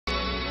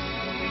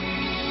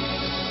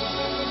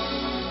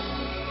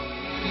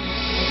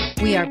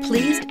We are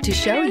pleased to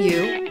show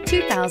you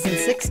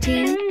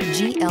 2016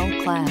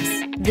 GL Class.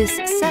 This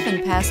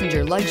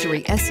 7-passenger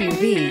luxury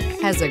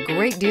SUV has a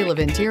great deal of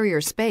interior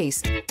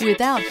space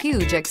without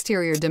huge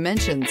exterior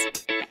dimensions.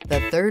 The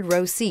third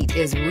row seat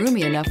is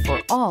roomy enough for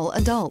all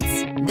adults.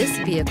 This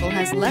vehicle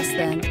has less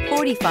than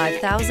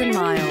 45,000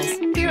 miles.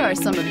 Here are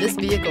some of this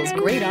vehicle's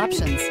great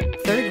options: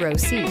 third row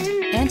seat,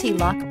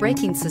 anti-lock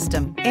braking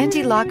system,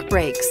 anti-lock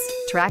brakes,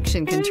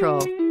 traction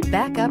control,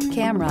 backup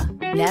camera,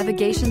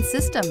 navigation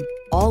system,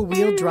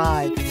 all-wheel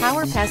drive,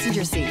 power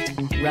passenger seat,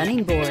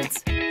 running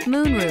boards,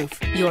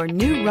 moonroof. Your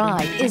new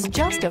ride is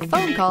just a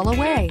phone call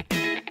away.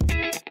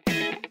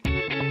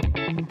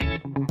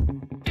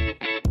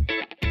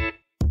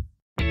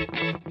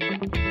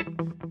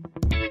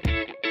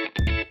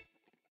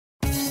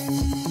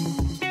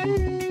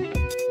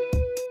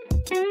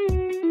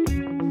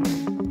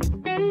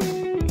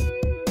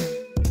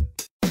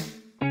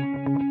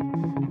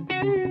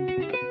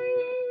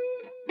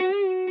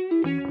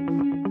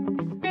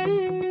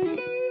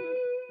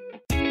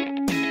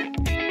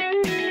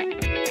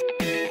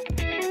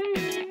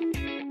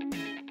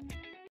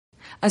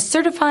 A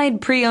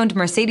certified pre-owned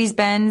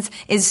Mercedes-Benz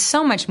is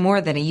so much more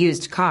than a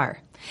used car.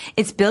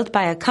 It's built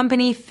by a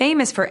company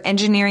famous for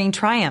engineering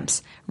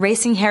triumphs,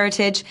 racing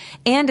heritage,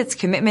 and its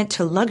commitment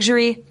to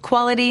luxury,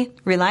 quality,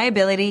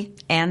 reliability,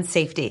 and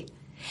safety.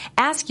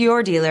 Ask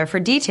your dealer for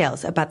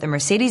details about the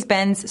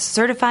Mercedes-Benz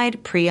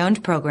Certified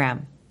Pre-Owned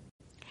program.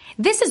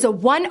 This is a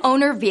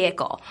one-owner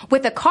vehicle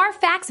with a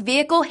CARFAX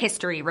Vehicle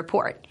History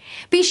Report.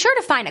 Be sure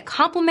to find a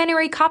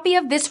complimentary copy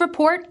of this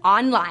report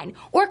online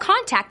or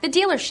contact the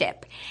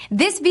dealership.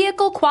 This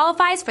vehicle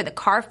qualifies for the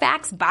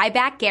CARFAX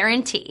buyback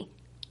guarantee.